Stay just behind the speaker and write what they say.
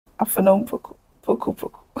Afternoon, Poku. Poku,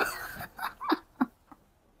 Poku.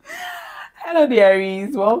 Hello,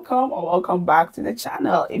 dearies. Welcome or welcome back to the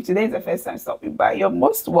channel. If today is the first time stopping by, you're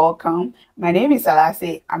most welcome. My name is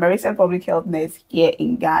Salase. I'm a recent public health nurse here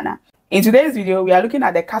in Ghana. In today's video, we are looking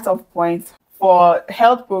at the cutoff points for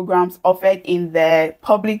health programs offered in the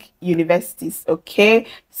public universities. Okay,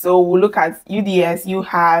 so we'll look at UDS,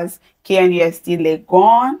 UHAS, KNUST,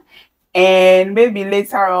 Legon, and maybe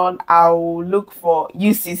later on I'll look for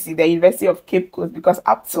UCC, the University of Cape Coast, because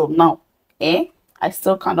up till now, I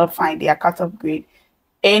still cannot find their cutoff grade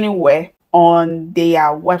anywhere on their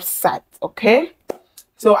website. Okay,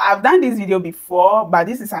 so I've done this video before, but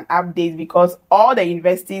this is an update because all the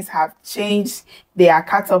universities have changed their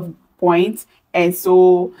cutoff points, and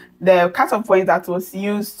so the cutoff point that was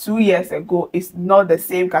used 2 years ago is not the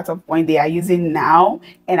same cutoff point they are using now,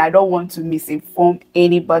 and I don't want to misinform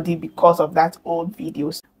anybody because of that old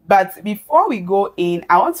videos. But before we go in,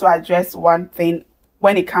 I want to address one thing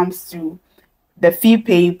when it comes to the fee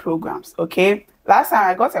paying programs. Okay, last time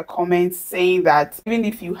I got a comment saying that even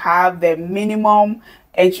if you have the minimum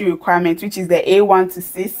entry requirement, which is the A1 to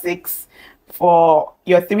C6 for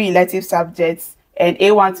your 3 elective subjects and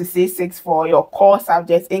A1 to C6 for your core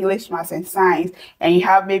subjects, English, Maths, and Science, and you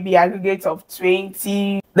have maybe aggregate of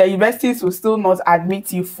 20, the universities will still not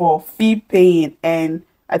admit you for fee paying. And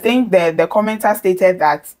I think the commenter stated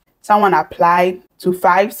that someone applied to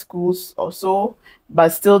 5 schools or so, but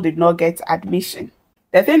still did not get admission.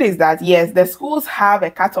 The thing is that, yes, the schools have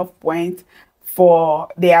a cutoff point for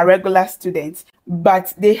their regular students,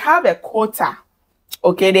 but they have a quota.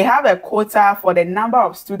 Okay, they have a quota for the number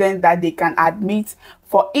of students that they can admit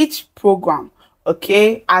for each program,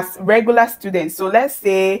 okay, as regular students. So let's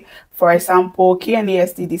say, for example,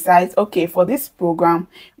 KNUST decides, okay, for this program,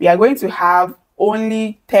 we are going to have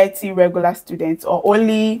only 30 regular students or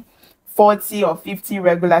only 40 or 50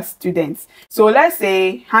 regular students. So let's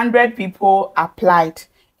say 100 people applied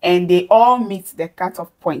and they all meet the cutoff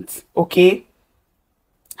point, okay?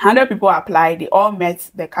 100 people applied, they all met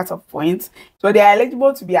the cutoff point, so they are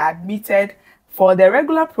eligible to be admitted for the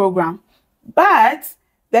regular program. But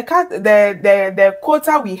the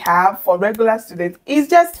quota we have for regular students is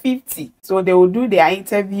just 50. So they will do their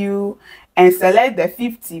interview and select the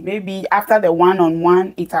 50. Maybe after the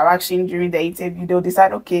one-on-one interaction during the interview, they'll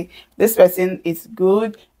decide, okay, this person is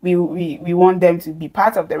good, we want them to be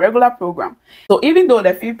part of the regular program. So even though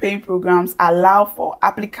the fee paying programs allow for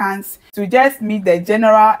applicants to just meet the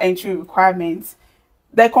general entry requirements,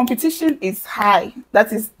 the competition is high.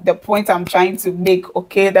 That is the point I'm trying to make.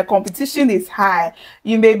 Okay, the competition is high.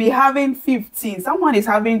 You may be having 15, someone is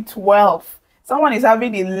having 12, someone is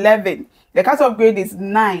having 11, the cutoff grade is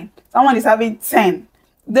 9, someone is having 10.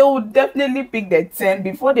 They will definitely pick the 10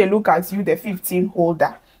 before they look at you, the 15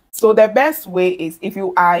 holder. So the best way is, if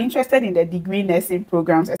you are interested in the degree nursing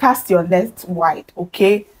programs, cast your net wide.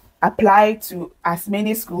 Okay, apply to as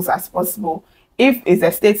many schools as possible. If it's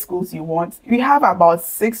the state schools you want, we have about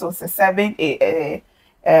 6 or 7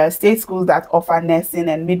 state schools that offer nursing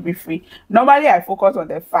and midwifery. Normally I focus on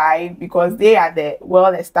the 5 because they are the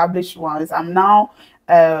well-established ones. I'm now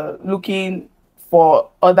looking for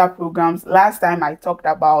other programs. Last time I talked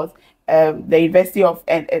about the University of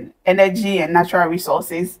Energy and Natural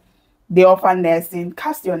Resources. They offer nursing.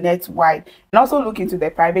 Cast your net wide, and also look into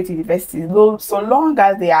the private universities. So long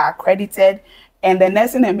as they are accredited, and the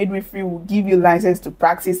nursing and midwifery will give you license to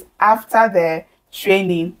practice after the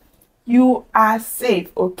training, you are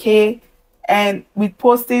safe. Okay, and with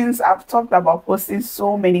postings, I've talked about postings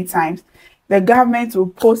so many times. The government will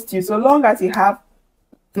post you so long as you have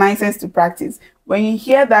license to practice. When you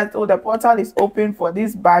hear that, oh, the portal is open for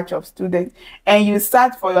this batch of students, and you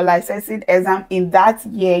start for your licensing exam in that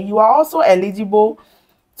year, you are also eligible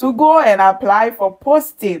to go and apply for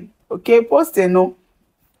posting. Okay, posting no,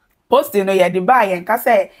 yeah, the buy and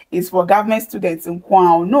say is for government students in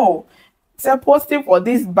Kwao. No, it's a posting for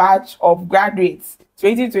this batch of graduates,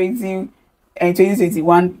 2020 and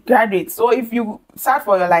 2021 graduates. So if you start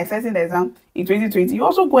for your licensing exam in 2020, you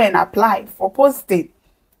also go and apply for posting.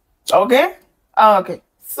 Okay, okay,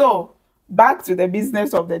 so back to the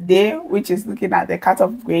business of the day, which is looking at the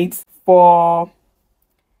cutoff grades for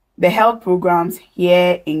the health programs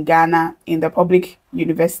here in Ghana in the public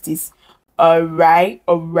universities. All right.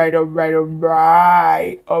 I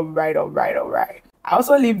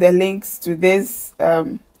also leave the links to this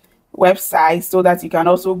website so that you can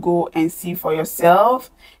also go and see for yourself.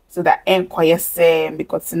 So that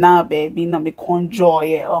because now baby no me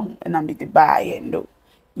conjoy and I'm the buy and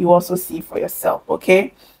you also see for yourself.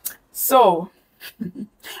 Okay, so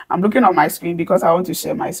I'm looking on my screen because I want to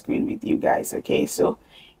share my screen with you guys. Okay, so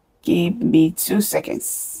give me 2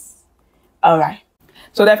 seconds. All right.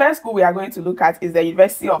 So the first school we are going to look at is the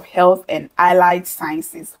University of Health and Allied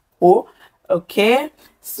Sciences. Oh, okay.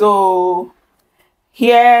 So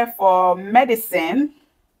here for medicine,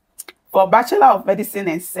 for Bachelor of Medicine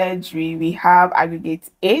and Surgery, we have aggregate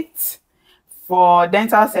 8. For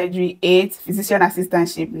dental surgery, 8. Physician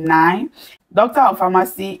assistantship, 9. Doctor of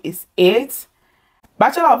Pharmacy is 8.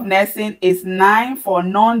 Bachelor of Nursing is 9 for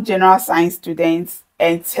non-general science students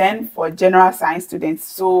and 10 for general science students.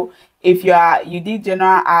 So if you did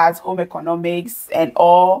general arts, home economics and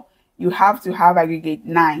all, you have to have aggregate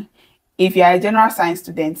 9. If you are a general science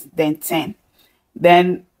student, then 10.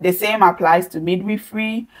 Then the same applies to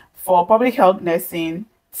midwifery. For public health nursing,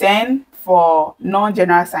 10 for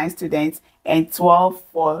non-general science students and 12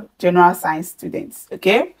 for general science students.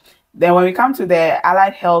 Okay. Then when we come to the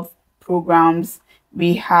allied health programs,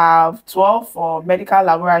 we have 12 for medical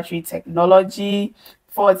laboratory technology,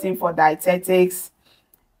 14 for dietetics,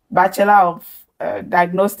 Bachelor of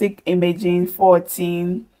Diagnostic Imaging,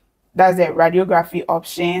 14. That's the radiography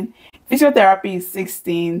option. Physiotherapy is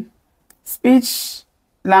 16. Speech,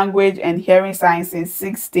 language, and hearing sciences,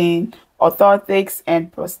 16. Orthotics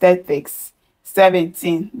and prosthetics,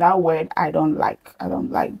 17. That word I don't like. I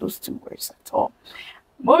don't like those two words at all.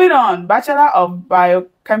 Moving on, Bachelor of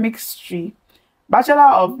Biochemistry, Bachelor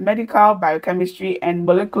of Medical Biochemistry and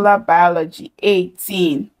Molecular Biology,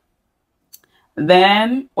 18.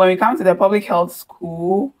 Then when we come to the public health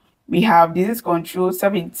school, we have disease control,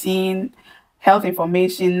 17, health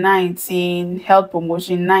information, 19, health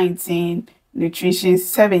promotion, 19, nutrition,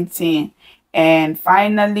 17. And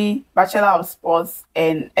finally, Bachelor of Sports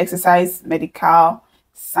and Exercise Medical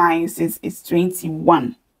Sciences is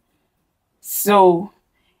 21. So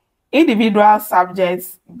individual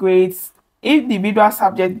subject grades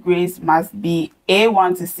must be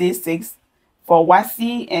A1 to C6 for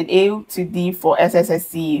WASI and A to D for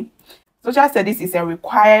SSSC. Social studies is a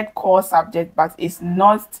required core subject, but it's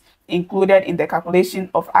not included in the calculation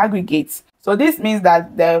of aggregates. So this means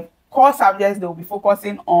that the core subjects they will be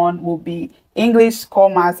focusing on will be English,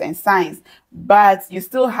 commerce, and science, but you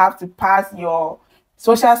still have to pass your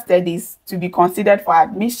social studies to be considered for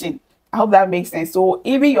admission. I hope that makes sense. So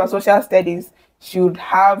even your social studies should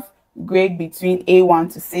have grade between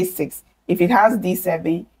A1 to C6. If it has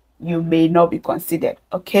D7, you may not be considered.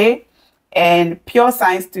 Okay. And pure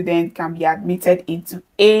science student can be admitted into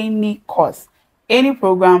any course, any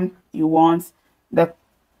program you want. The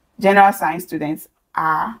general science students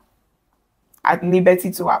are at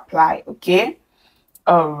liberty to apply. Okay.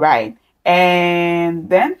 All right. And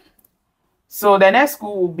then, so the next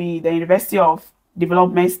school will be the University of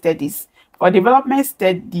Development Studies. For development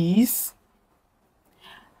studies,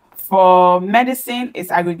 for medicine,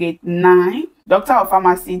 it's aggregate 9. Doctor of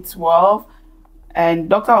Pharmacy, 12. And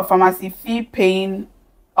Doctor of Pharmacy fee paying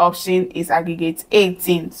option is aggregate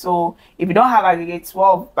 18. So if you don't have aggregate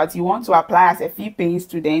 12, but you want to apply as a fee paying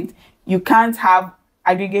student, you can't have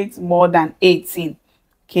aggregate more than 18.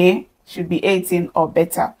 Okay, should be 18 or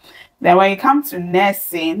better. Then when you come to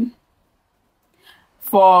nursing,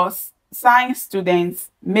 for science students,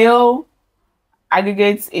 male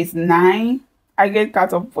aggregate is 9, aggregate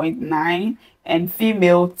cutoff point 9, and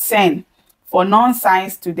female 10. For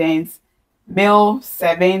non-science students, male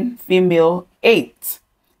 7, female 8.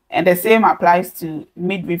 And the same applies to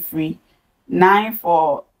midwifery, 9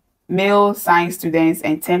 for male science students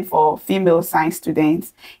and 10 for female science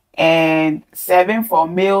students, and 7 for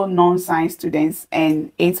male non-science students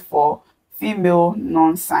and 8 for female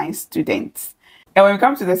non-science students. And when we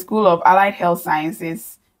come to the School of Allied Health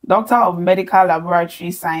Sciences, Doctor of Medical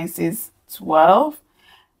Laboratory Sciences, 12.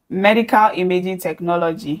 Medical Imaging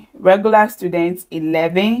Technology, regular students,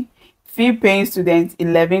 11. Fee paying students,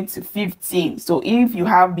 11 to 15. So if you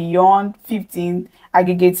have beyond 15,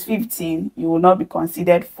 aggregates 15, you will not be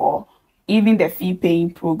considered for even the fee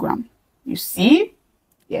paying program. You see?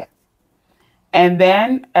 Yeah. And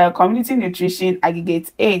then community nutrition,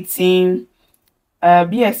 aggregates 18.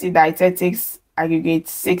 BSc dietetics, aggregate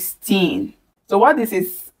 16. So what this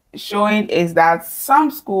is showing is that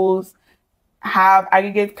some schools have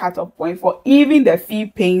aggregate cutoff point for even the fee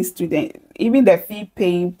paying students, even the fee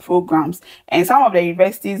paying programs, and some of the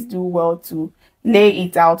universities do well to lay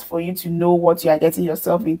it out for you to know what you are getting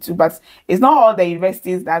yourself into, but it's not all the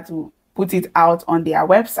universities that will put it out on their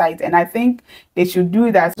website. And I think they should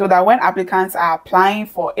do that so that when applicants are applying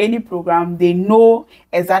for any program, they know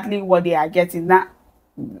exactly what they are getting. Now,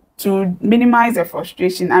 to minimize the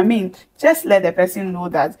frustration, I mean, just let the person know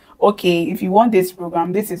that, okay, if you want this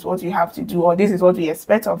program, this is what you have to do, or this is what we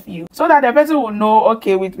expect of you, so that the person will know,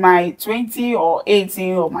 okay, with my 20 or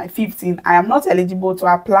 18 or my 15, I am not eligible to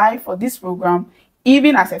apply for this program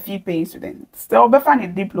even as a fee paying student. Still be find a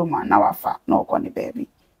diploma now afa no corny baby.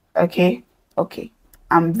 Okay, okay.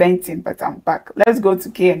 I'm venting, but I'm back. Let's go to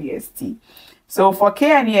KNEST. So for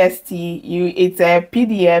KNEST, it's a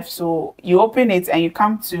PDF. So you open it and you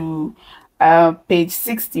come to page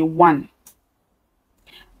 61.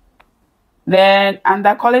 Then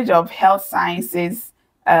under College of Health Sciences,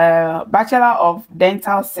 Bachelor of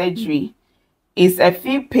Dental Surgery is a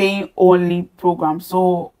fee paying only program.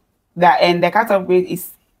 So the cutoff grade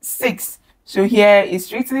is 6. So here is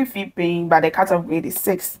strictly fee paying, but the cutoff grade is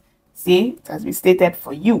 6. See, it has been stated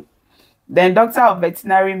for you. Then Doctor of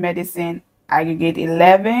Veterinary Medicine, aggregate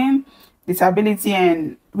 11. Disability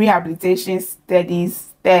and Rehabilitation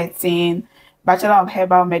Studies, 13. Bachelor of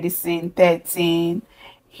Herbal Medicine, 13.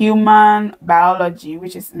 Human Biology,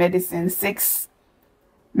 which is medicine, 6.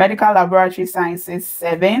 Medical Laboratory Sciences,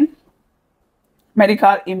 7.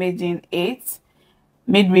 Medical Imaging, 8.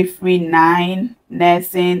 Midwifery, 9.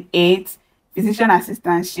 Nursing, 8. Physician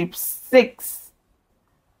Assistantship, 6.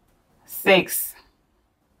 6.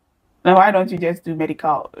 Now, why don't you just do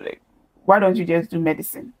medical? Like, why don't you just do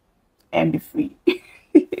medicine and be free?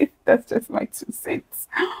 That's just my 2 cents.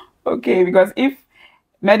 Okay, because if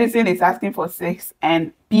medicine is asking for 6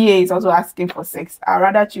 and PA is also asking for 6, I'd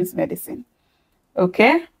rather choose medicine.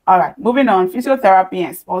 Okay, all right, moving on. Physiotherapy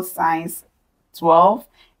and Sports Science, 12,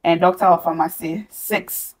 and Doctor of Pharmacy,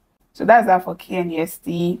 6. So that's that for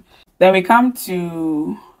KNEST. Then we come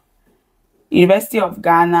to University of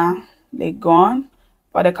Ghana, Legon.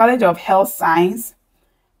 For the College of Health Science,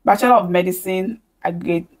 Bachelor of Medicine,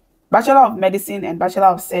 aggregate Bachelor of Medicine and Bachelor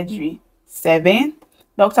of Surgery, 7.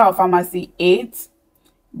 Doctor of Pharmacy, 8.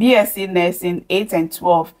 BSc Nursing, 8 and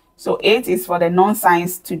 12. So 8 is for the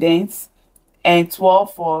non-science students and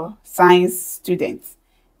 12 for science students.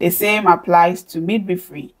 The same applies to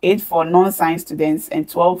midwifery, 8 for non-science students and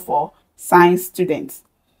 12 for science students.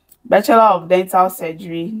 Bachelor of Dental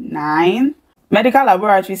Surgery, 9. Medical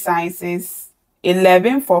Laboratory Sciences,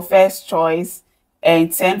 11 for first choice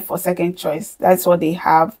and 10 for second choice. That's what they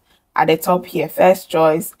have at the top here, first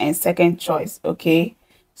choice and second choice. Okay,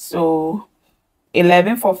 so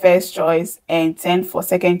 11 for first choice and 10 for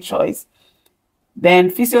second choice. Then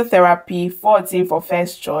physiotherapy, 14 for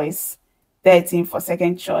first choice, 13 for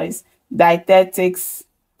second choice. Dietetics,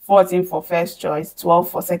 14 for first choice, 12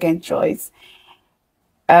 for second choice.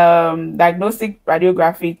 Diagnostic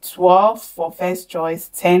radiography, 12 for first choice,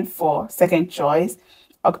 10 for second choice.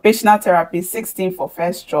 Occupational therapy, 16 for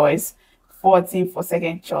first choice, 14 for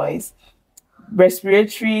second choice.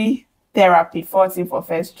 Respiratory therapy, 14 for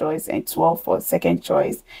first choice and 12 for second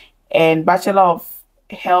choice. And Bachelor of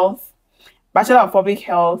Public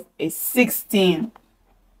Health is 16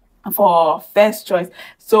 for first choice.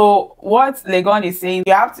 So what Legon is saying,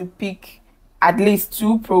 you have to pick at least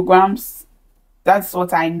 2 programs. That's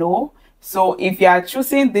what I know. So if you are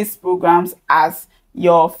choosing these programs as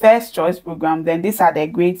your first choice program, then these are the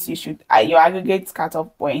grades you should your aggregate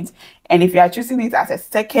cutoff points. And if you are choosing it as a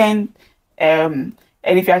second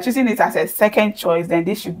choice, then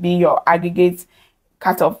this should be your aggregate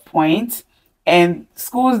cutoff point. And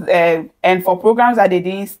schools and for programs that they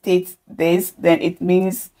didn't state this, then it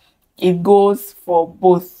means it goes for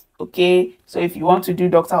both. Okay, so if you want to do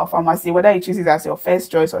Doctor of Pharmacy, whether you choose it as your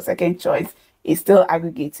first choice or second choice, it still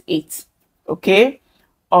aggregates 8. Okay,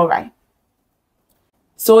 all right.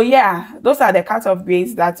 So yeah, those are the cutoff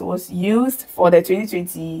grades that was used for the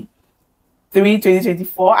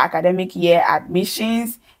 2023-2024 academic year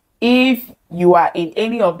admissions. If you are in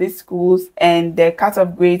any of these schools and the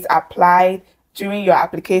cutoff grades applied during your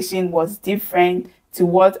application was different to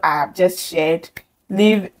what I have just shared,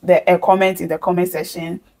 leave a comment in the comment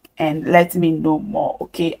section and let me know more.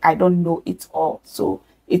 Okay, I don't know it all, so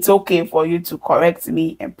it's okay for you to correct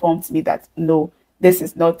me and prompt me that no, this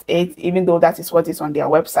is not it, even though that is what is on their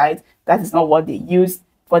website. That is not what they use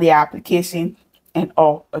for their application and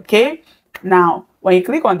all. Okay, now when you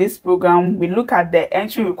click on this program, we look at the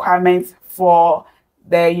entry requirements for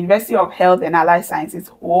the University of Health and Allied Sciences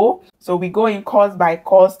whole. So we go in course by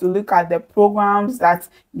course to look at the programs that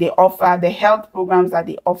they offer, the health programs that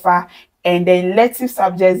they offer, and the elective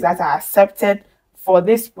subjects that are accepted for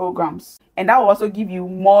these programs. And that will also give you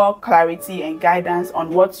more clarity and guidance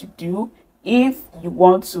on what to do if you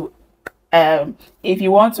want to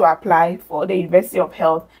apply for the University of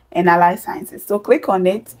Health and Allied Sciences. So click on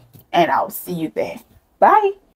it and I'll see you there. Bye.